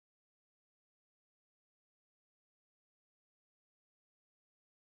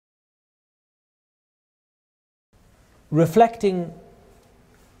reflecting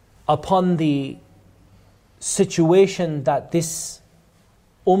upon the situation that this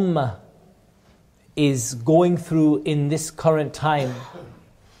ummah is going through in this current time,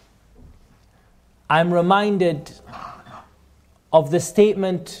 I'm reminded of the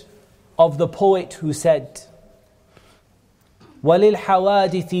statement of the poet who said,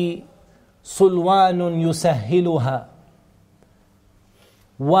 وَلِلْحَوَادِثِ صُلْوَانٌ يُسَهِّلُهَا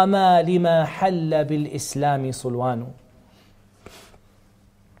وَمَا لِمَا حَلَّ بِالْإِسْلَامِ صُلْوَانٌ.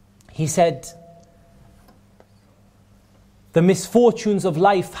 He said, the misfortunes of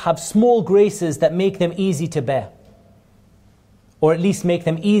life have small graces that make them easy to bear, or at least make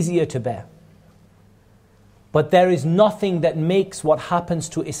them easier to bear. But there is nothing that makes what happens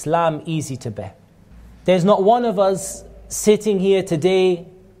to Islam easy to bear. There's not one of us sitting here today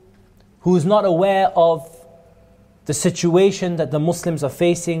who is not aware of the situation that the Muslims are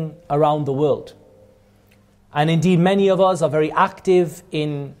facing around the world. And indeed, many of us are very active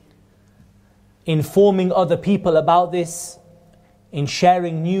in informing other people about this, in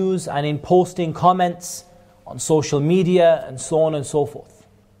sharing news and in posting comments on social media and so on and so forth.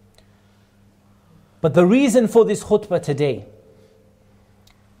 But the reason for this khutbah today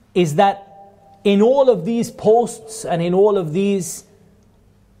is that in all of these posts and in all of these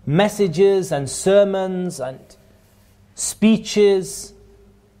messages and sermons and speeches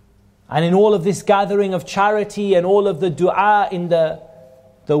and in all of this gathering of charity and all of the dua in the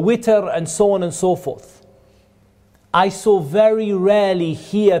witr and so on and so forth, I so very rarely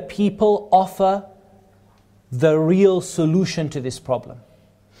hear people offer the real solution to this problem.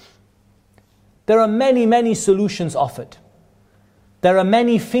 There are many, many solutions offered. There are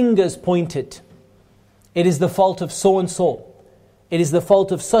many fingers pointed. It is the fault of so and so. It is the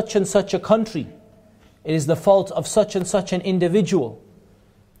fault of such and such a country. It is the fault of such and such an individual.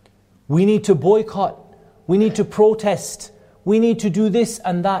 We need to boycott. We need to protest. We need to do this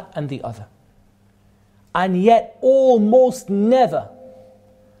and that and the other. And yet almost never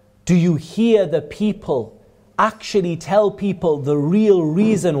do you hear the people actually tell people the real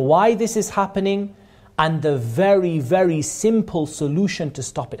reason why this is happening and the very, very simple solution to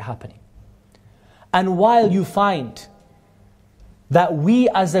stop it happening. And while you find that we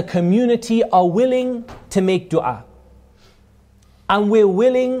as a community are willing to make dua, and we're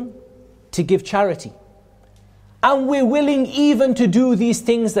willing to give charity, and we're willing even to do these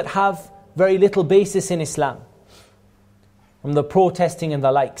things that have very little basis in Islam, from the protesting and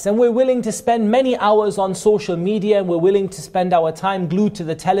the likes, and we're willing to spend many hours on social media, and we're willing to spend our time glued to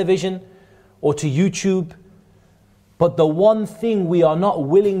the television or to YouTube, but the one thing we are not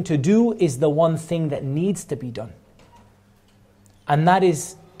willing to do is the one thing that needs to be done. And that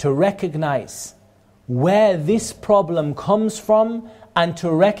is to recognize where this problem comes from and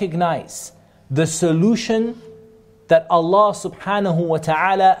to recognize the solution that Allah subhanahu wa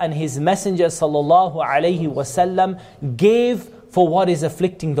ta'ala and His Messenger sallallahu alayhi wa sallam gave for what is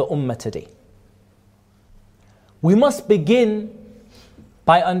afflicting the ummah today. We must begin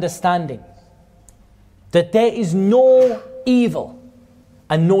by understanding that there is no evil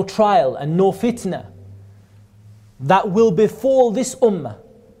and no trial and no fitna that will befall this ummah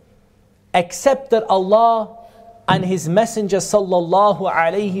except that Allah and His Messenger sallallahu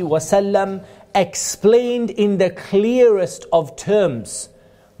alayhi wa sallam explained in the clearest of terms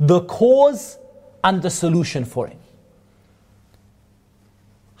the cause and the solution for it.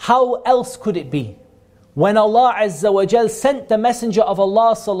 How else could it be? When Allah Azza wa Jal sent the Messenger of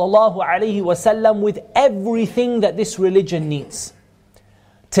Allah sallallahu alayhi wa sallam with everything that this religion needs,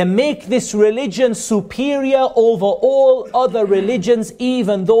 to make this religion superior over all other religions,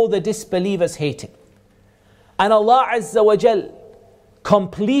 even though the disbelievers hate it. And Allah Azza wa Jal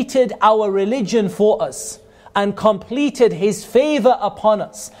completed our religion for us and completed His favor upon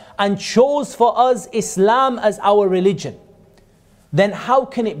us and chose for us Islam as our religion. Then how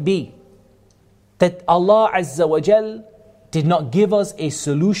can it be that Allah Azza wa Jal did not give us a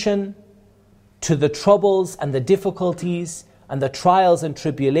solution to the troubles and the difficulties and the trials and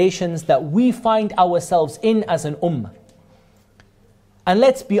tribulations that we find ourselves in as an ummah? And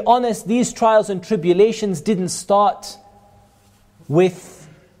let's be honest, these trials and tribulations didn't start with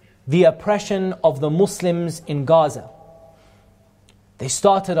the oppression of the Muslims in Gaza. They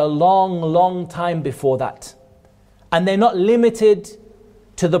started a long, long time before that. And they're not limited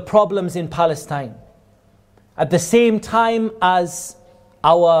to the problems in Palestine. At the same time as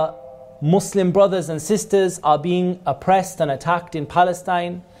our Muslim brothers and sisters are being oppressed and attacked in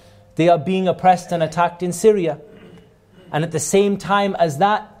Palestine, they are being oppressed and attacked in Syria. And at the same time as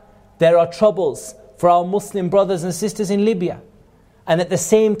that, there are troubles for our Muslim brothers and sisters in Libya. And at the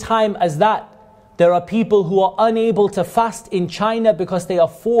same time as that, There are people who are unable to fast in China because they are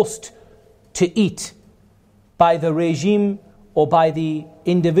forced to eat by the regime or by the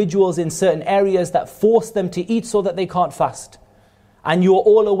individuals in certain areas that force them to eat so that they can't fast. And you are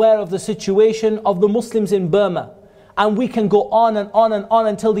all aware of the situation of the Muslims in Burma. And we can go on and on and on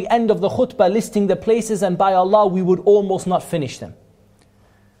until the end of the khutbah listing the places, and by Allah we would almost not finish them.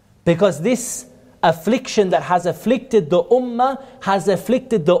 Because this affliction that has afflicted the ummah has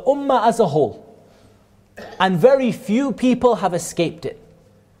afflicted the ummah as a whole. And very few people have escaped it.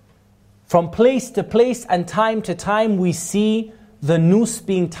 From place to place and time to time we see the noose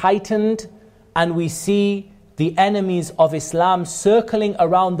being tightened, and we see the enemies of Islam circling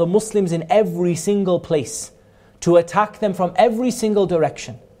around the Muslims in every single place to attack them from every single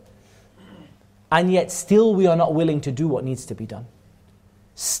direction. And yet still we are not willing to do what needs to be done.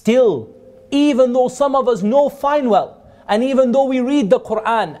 Still, even though some of us know fine well, and even though we read the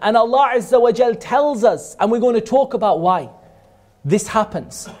Quran, and Allah Azza wa Jal tells us, and we're going to talk about why this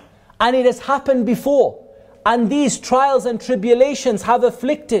happens. And it has happened before. And these trials and tribulations have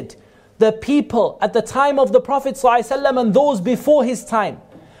afflicted the people at the time of the Prophet ﷺ and those before his time.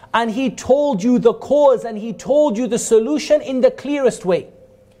 And he told you the cause, and he told you the solution in the clearest way.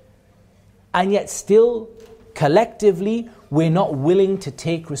 And yet still, collectively, we're not willing to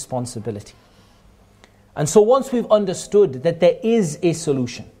take responsibility. And so once we've understood that there is a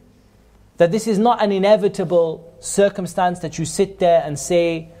solution, that this is not an inevitable circumstance that you sit there and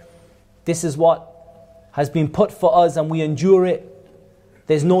say, this is what has been put for us and we endure it.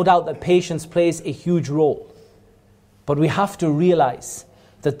 There's no doubt that patience plays a huge role. But we have to realize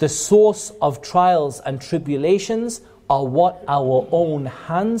that the source of trials and tribulations are what our own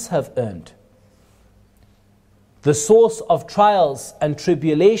hands have earned. The source of trials and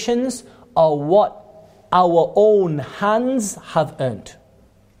tribulations are what our own hands have earned.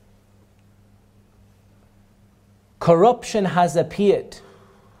 Corruption has appeared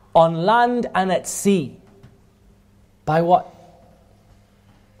on land and at sea. By what?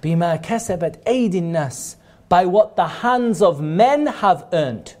 بِمَا كَسَبَتْ أَيْدِ النَّاسِ, by what the hands of men have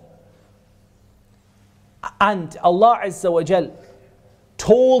earned. And Allah Azza wa Jal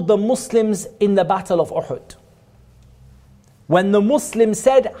told the Muslims in the battle of Uhud, when the Muslims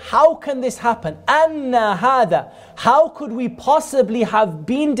said, how can this happen? أَنَّ هَذَا, how could we possibly have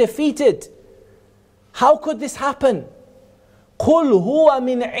been defeated? How could this happen? قُلْ هُوَ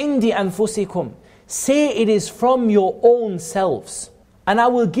مِنْ عِنْدِ أَنفُسِكُمْ, say it is from your own selves. And I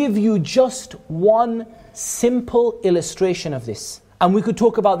will give you just one simple illustration of this. And we could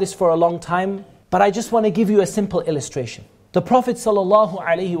talk about this for a long time, but I just want to give you a simple illustration. The Prophet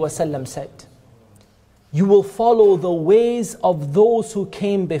ﷺ said, you will follow the ways of those who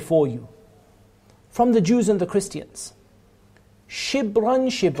came before you, from the Jews and the Christians. Shibran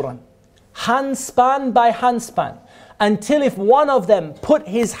shibran, handspan by handspan, until if one of them put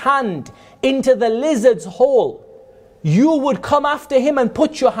his hand into the lizard's hole, you would come after him and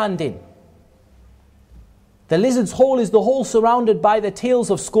put your hand in. The lizard's hole is the hole surrounded by the tails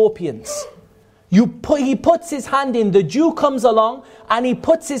of scorpions. He puts his hand in, the Jew comes along and he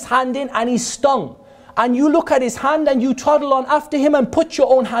puts his hand in and he's stung. And you look at his hand and you toddle on after him and put your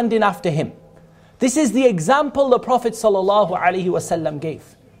own hand in after him. This is the example the Prophet ﷺ gave.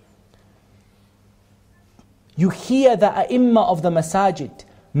 You hear the A'imma of the Masajid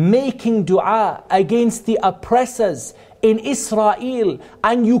making dua against the oppressors in Israel,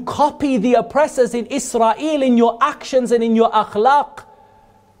 and you copy the oppressors in Israel in your actions and in your akhlaq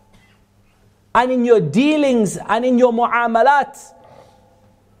and in your dealings and in your mu'amalat.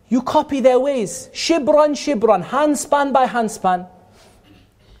 You copy their ways. Shibran shibran, handspan by handspan.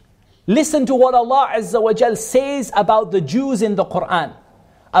 Listen to what Allah Azza wa Jal says about the Jews in the Quran,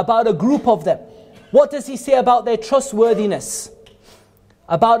 about a group of them. What does He say about their trustworthiness?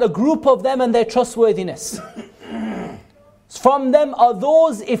 About a group of them and their trustworthiness. From them are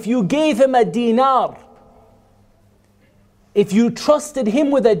those, if you gave him a dinar, if you trusted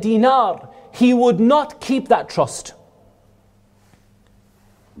him with a dinar, he would not keep that trust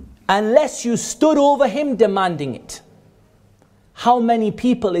unless you stood over him demanding it. How many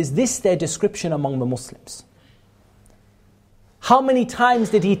people is this their description among the Muslims? How many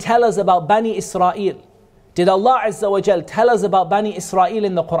times did He tell us about Bani Israel? Did Allah Azza wa Jal tell us about Bani Israel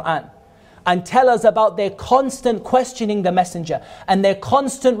in the Quran? And tell us about their constant questioning the messenger and their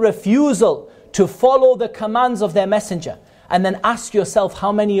constant refusal to follow the commands of their messenger. And then ask yourself,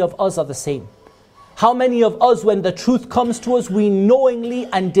 how many of us are the same? How many of us, when the truth comes to us, we knowingly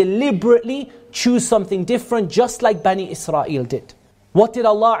and deliberately choose something different, just like Bani Israel did? What did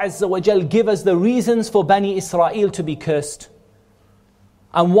Allah Azza wa Jal give us the reasons for Bani Israel to be cursed?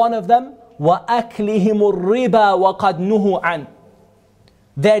 And one of them وَأَكْلِهِمُ الرِّبَا وَقَدْ نُهُوا عَنْ.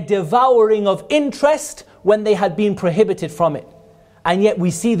 Their devouring of interest when they had been prohibited from it. And yet we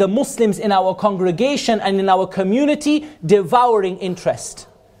see the Muslims in our congregation and in our community devouring interest.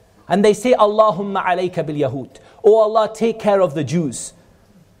 And they say, Allahumma alayka bil Yahud. Oh Allah, take care of the Jews.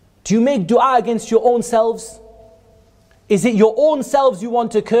 Do you make dua against your own selves? Is it your own selves you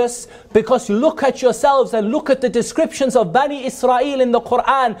want to curse? Because you look at yourselves and look at the descriptions of Bani Israel in the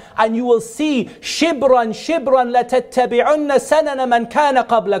Quran, and you will see shibran shibran latattabi'unna sanana man kana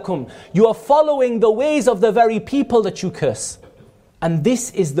qablakum. You are following the ways of the very people that you curse. And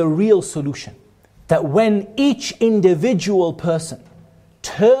this is the real solution. That when each individual person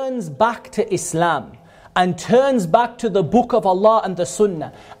turns back to Islam and turns back to the book of Allah and the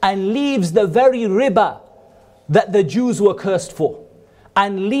Sunnah and leaves the very riba that the Jews were cursed for,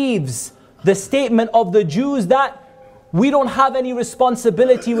 and leaves the statement of the Jews that we don't have any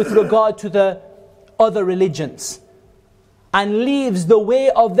responsibility with regard to the other religions, and leaves the way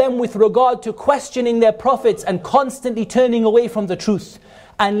of them with regard to questioning their prophets and constantly turning away from the truth,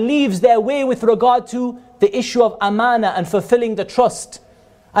 and leaves their way with regard to the issue of amana and fulfilling the trust,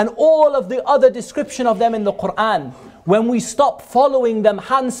 and all of the other description of them in the Quran. When we stop following them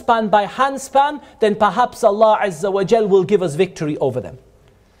handspan by handspan, then perhaps Allah Azza wa Jal will give us victory over them.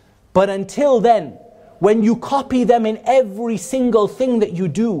 But until then, when you copy them in every single thing that you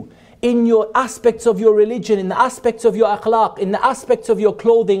do, in your aspects of your religion, in the aspects of your akhlaq, in the aspects of your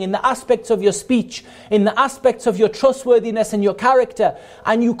clothing, in the aspects of your speech, in the aspects of your trustworthiness and your character,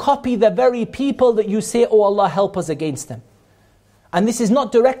 and you copy the very people that you say, oh Allah, help us against them. And this is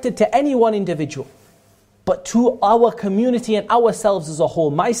not directed to any one individual, but to our community and ourselves as a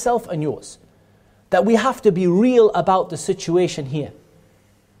whole, myself and yours. That we have to be real about the situation here.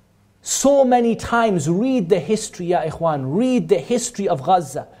 So many times, read the history, ya ikhwan, read the history of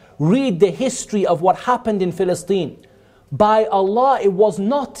Gaza, read the history of what happened in Palestine. By Allah, it was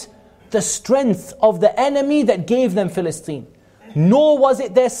not the strength of the enemy that gave them Palestine, nor was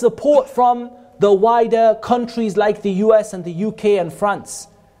it their support from the wider countries like the US and the UK and France.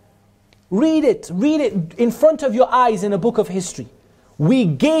 Read it in front of your eyes in a book of history. We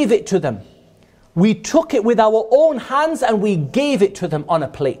gave it to them. We took it with our own hands and we gave it to them on a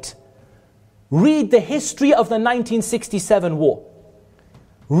plate. Read the history of the 1967 war.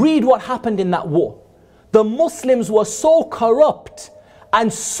 Read what happened in that war. The Muslims were so corrupt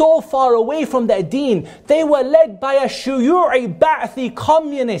and so far away from their deen. They were led by a shuyu'i ba'thi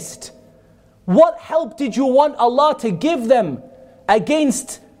communist. What help did you want Allah to give them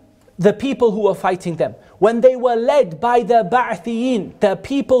against the people who were fighting them, when they were led by the Ba'athiyin, the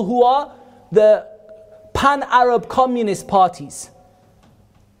people who are the pan-Arab communist parties?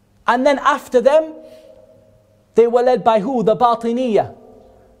 And then after them, they were led by who? The Batiniyya,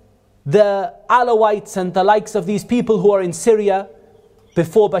 the Alawites and the likes of these people who are in Syria,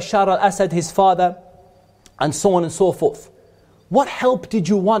 before Bashar al-Assad, his father, and so on and so forth. What help did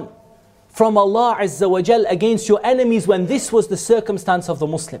you want from Allah Azza wa Jal against your enemies when this was the circumstance of the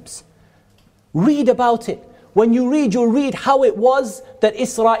Muslims? Read about it. When you read, you'll read how it was that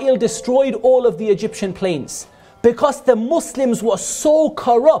Israel destroyed all of the Egyptian plains. Because the Muslims were so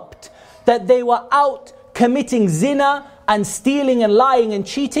corrupt that they were out committing zina and stealing and lying and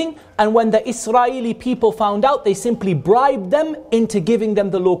cheating. And when the Israeli people found out, they simply bribed them into giving them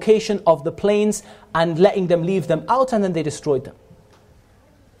the location of the plains and letting them leave them out, and then they destroyed them.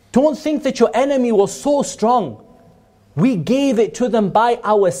 Don't think that your enemy was so strong. We gave it to them by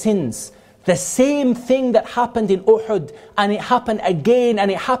our sins. The same thing that happened in Uhud, and it happened again,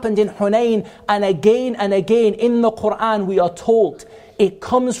 and it happened in Hunayn, and again in the Quran we are told it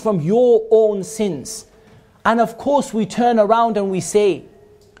comes from your own sins. And of course we turn around and we say,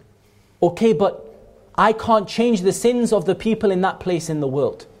 okay, but I can't change the sins of the people in that place in the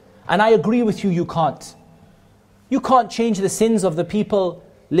world. And I agree with you, you can't. You can't change the sins of the people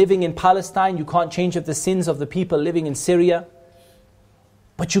living in Palestine. You can't change the sins of the people living in Syria.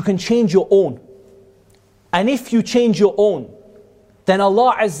 But you can change your own. And if you change your own, then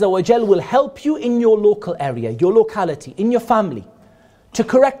Allah Azza wa Jal will help you in your local area, your locality, in your family, to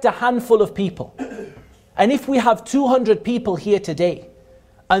correct a handful of people. And if we have 200 people here today,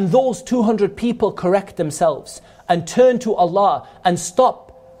 and those 200 people correct themselves and turn to Allah and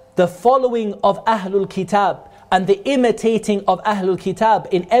stop the following of Ahlul Kitab and the imitating of Ahlul Kitab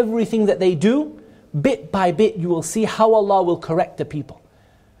in everything that they do, bit by bit you will see how Allah will correct the people.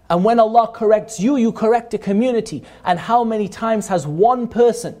 And when Allah corrects you, you correct a community. And how many times has one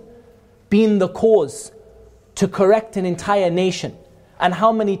person been the cause to correct an entire nation? And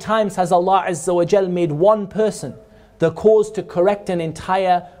how many times has Allah Azza wa Jal made one person the cause to correct an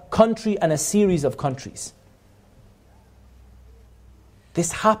entire country and a series of countries.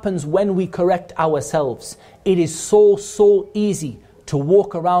 This happens when we correct ourselves. It is so easy to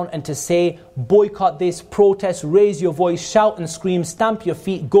walk around and to say, boycott this, protest, raise your voice, shout and scream, stamp your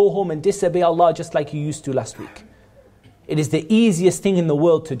feet, go home and disobey Allah just like you used to last week. It is the easiest thing in the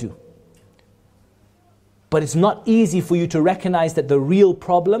world to do. But it's not easy for you to recognize that the real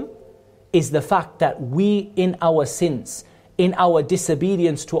problem is the fact that we, in our sins, in our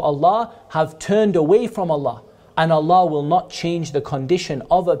disobedience to Allah, have turned away from Allah. And Allah will not change the condition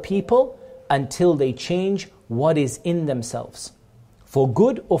of a people until they change what is in themselves, for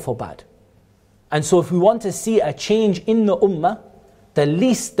good or for bad. And so if we want to see a change in the ummah, the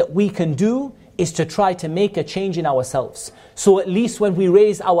least that we can do is to try to make a change in ourselves. So at least when we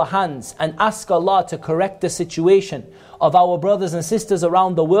raise our hands and ask Allah to correct the situation of our brothers and sisters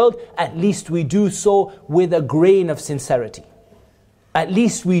around the world, at least we do so with a grain of sincerity. At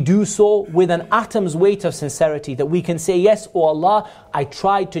least we do so with an atom's weight of sincerity, that we can say, yes, O Allah, I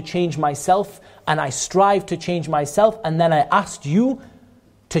tried to change myself and I strive to change myself, and then I asked you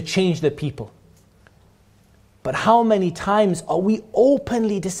to change the people. But how many times are we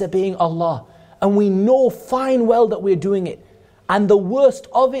openly disobeying Allah, and we know fine well that we're doing it? And the worst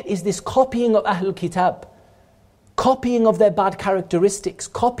of it is this copying of Ahlul Kitab, copying of their bad characteristics,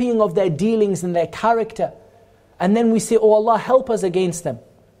 copying of their dealings and their character. And then we say, oh Allah, help us against them.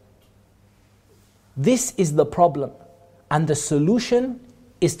 This is the problem. And the solution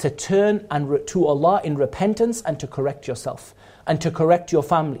is to turn to Allah in repentance and to correct yourself, and to correct your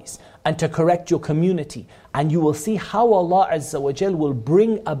families, and to correct your community. And you will see how Allah Azza wa Jal will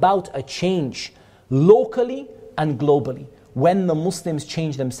bring about a change locally and globally when the Muslims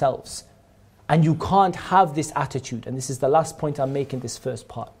change themselves. And you can't have this attitude, and this is the last point I'm making this first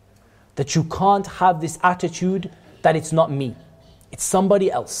part, that you can't have this attitude that it's not me, it's somebody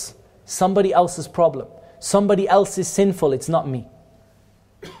else, somebody else's problem, somebody else is sinful, it's not me.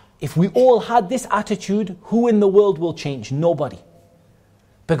 If we all had this attitude, who in the world will change? Nobody.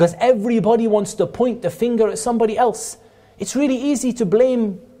 Because everybody wants to point the finger at somebody else. It's really easy to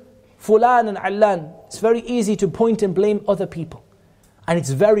blame Fulan and Allan. It's very easy to point and blame other people. And it's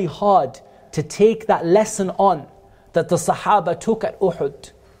very hard to take that lesson on that the Sahaba took at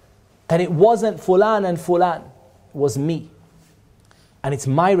Uhud. That it wasn't Fulan and Fulan, it was me. And it's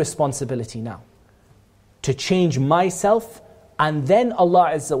my responsibility now to change myself, and then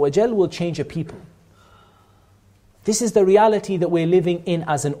Allah Azza wa Jal will change a people. This is the reality that we're living in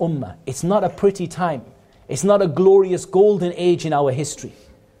as an ummah. It's not a pretty time. It's not a glorious golden age in our history.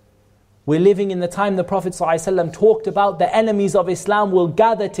 We're living in the time the Prophet ﷺ talked about the enemies of Islam will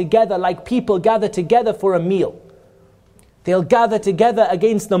gather together like people gather together for a meal. They'll gather together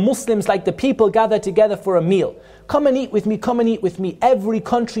against the Muslims like the people gather together for a meal. Come and eat with me, come and eat with me. Every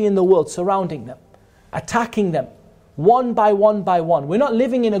country in the world surrounding them, attacking them, one by one by one. We're not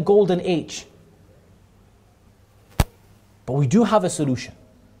living in a golden age. But we do have a solution.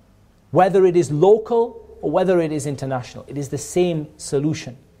 Whether it is local or whether it is international, it is the same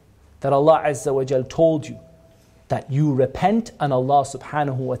solution that Allah Azza wa Jal told you, that you repent and Allah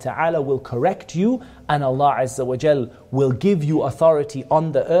subhanahu wa ta'ala will correct you, and Allah Azza wa Jal will give you authority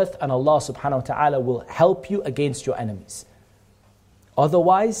on the earth, and Allah subhanahu wa ta'ala will help you against your enemies.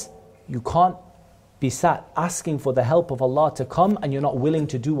 Otherwise, you can't be sat asking for the help of Allah to come and you're not willing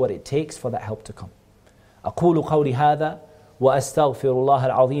to do what it takes for that help to come. أقول قولي هذا وأستغفر الله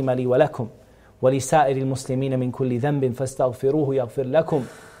العظيم لي ولكم ولسائر المسلمين من كل ذنب فاستغفروه يغفر لكم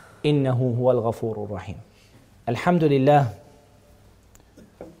إنه هو الغفور الرحيم. الحمد لله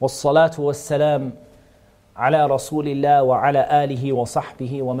والصلاة والسلام على رسول الله وعلى آله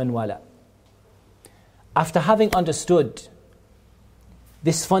وصحبه ومن والاه. After having understood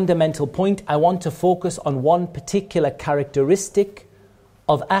this fundamental point, I want to focus on one particular characteristic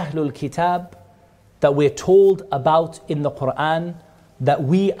of Ahlul Kitab that we're told about in the Quran, that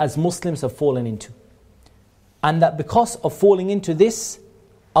we as Muslims have fallen into. And that because of falling into this,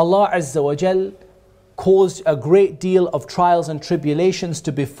 Allah Azza wa Jal caused a great deal of trials and tribulations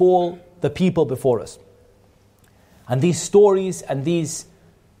to befall the people before us. And these stories and this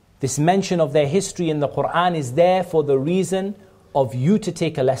mention of their history in the Quran is there for the reason of you to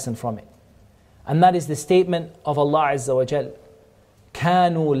take a lesson from it. And that is the statement of Allah Azza wa Jal,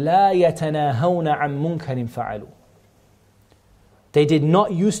 كانوا لا يتناهون عن منكر فعلوا. They did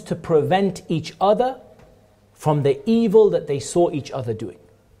not used to prevent each other from the evil that they saw each other doing.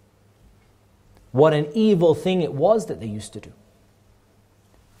 What an evil thing it was that they used to do.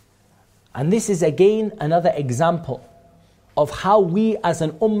 And this is again another example of how we as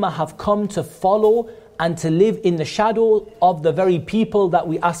an ummah have come to follow and to live in the shadow of the very people that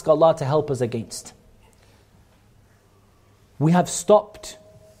we ask Allah to help us against. We have stopped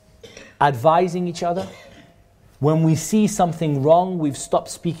advising each other. When we see something wrong, we've stopped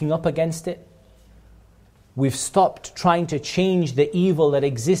speaking up against it. We've stopped trying to change the evil that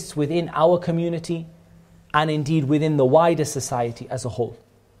exists within our community and indeed within the wider society as a whole.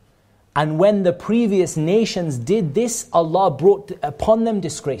 And when the previous nations did this, Allah brought upon them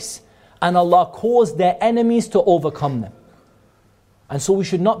disgrace, and Allah caused their enemies to overcome them. And so we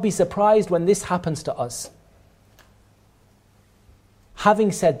should not be surprised when this happens to us.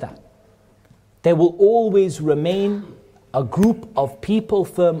 Having said that, there will always remain a group of people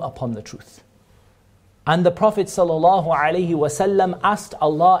firm upon the truth. And the Prophet ﷺ asked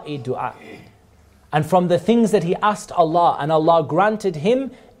Allah a dua. And from the things that he asked Allah, and Allah granted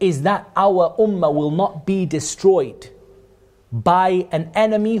him, is that our ummah will not be destroyed by an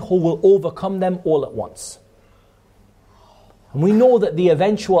enemy who will overcome them all at once. And we know that the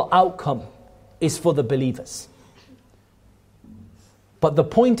eventual outcome is for the believers. But the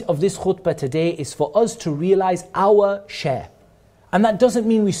point of this khutbah today is for us to realize our share. And that doesn't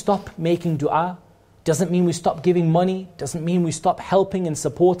mean we stop making dua, doesn't mean we stop giving money, doesn't mean we stop helping and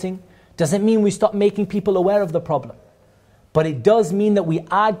supporting, doesn't mean we stop making people aware of the problem. But it does mean that we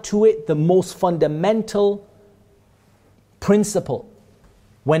add to it the most fundamental principle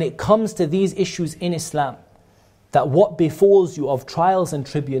when it comes to these issues in Islam, that what befalls you of trials and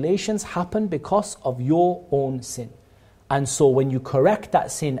tribulations happen because of your own sin. And so when you correct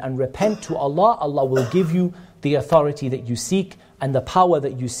that sin and repent to Allah, Allah will give you the authority that you seek and the power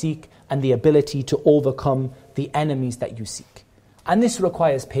that you seek and the ability to overcome the enemies that you seek. And this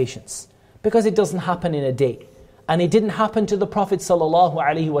requires patience, because it doesn't happen in a day. And it didn't happen to the Prophet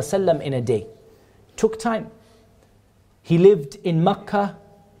ﷺ in a day. It took time. He lived in Mecca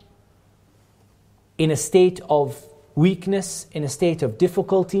in a state of weakness, in a state of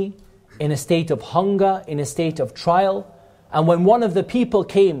difficulty, in a state of hunger, in a state of trial. And when one of the people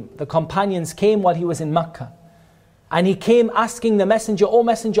came, the companions came while he was in Mecca, and he came asking the messenger, "O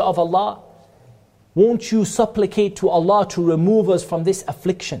Messenger of Allah, won't you supplicate to Allah to remove us from this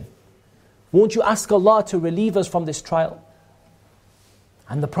affliction? Won't you ask Allah to relieve us from this trial?"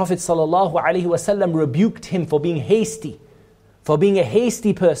 And the Prophet ﷺ rebuked him for being hasty, for being a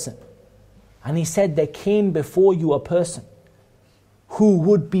hasty person. And he said, there came before you a person who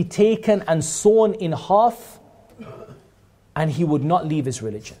would be taken and sawn in half, and he would not leave his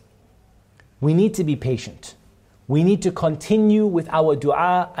religion. We need to be patient. We need to continue with our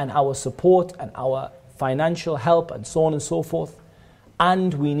dua and our support and our financial help and so on and so forth.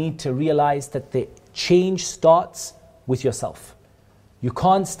 And we need to realize that the change starts with yourself. You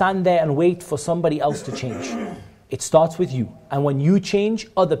can't stand there and wait for somebody else to change. It starts with you. And when you change,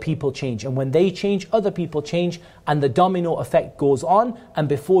 other people change. And when they change, other people change. And the domino effect goes on. And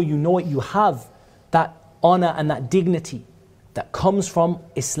before you know it, you have that honor and that dignity that comes from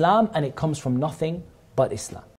Islam, and it comes from nothing but Islam.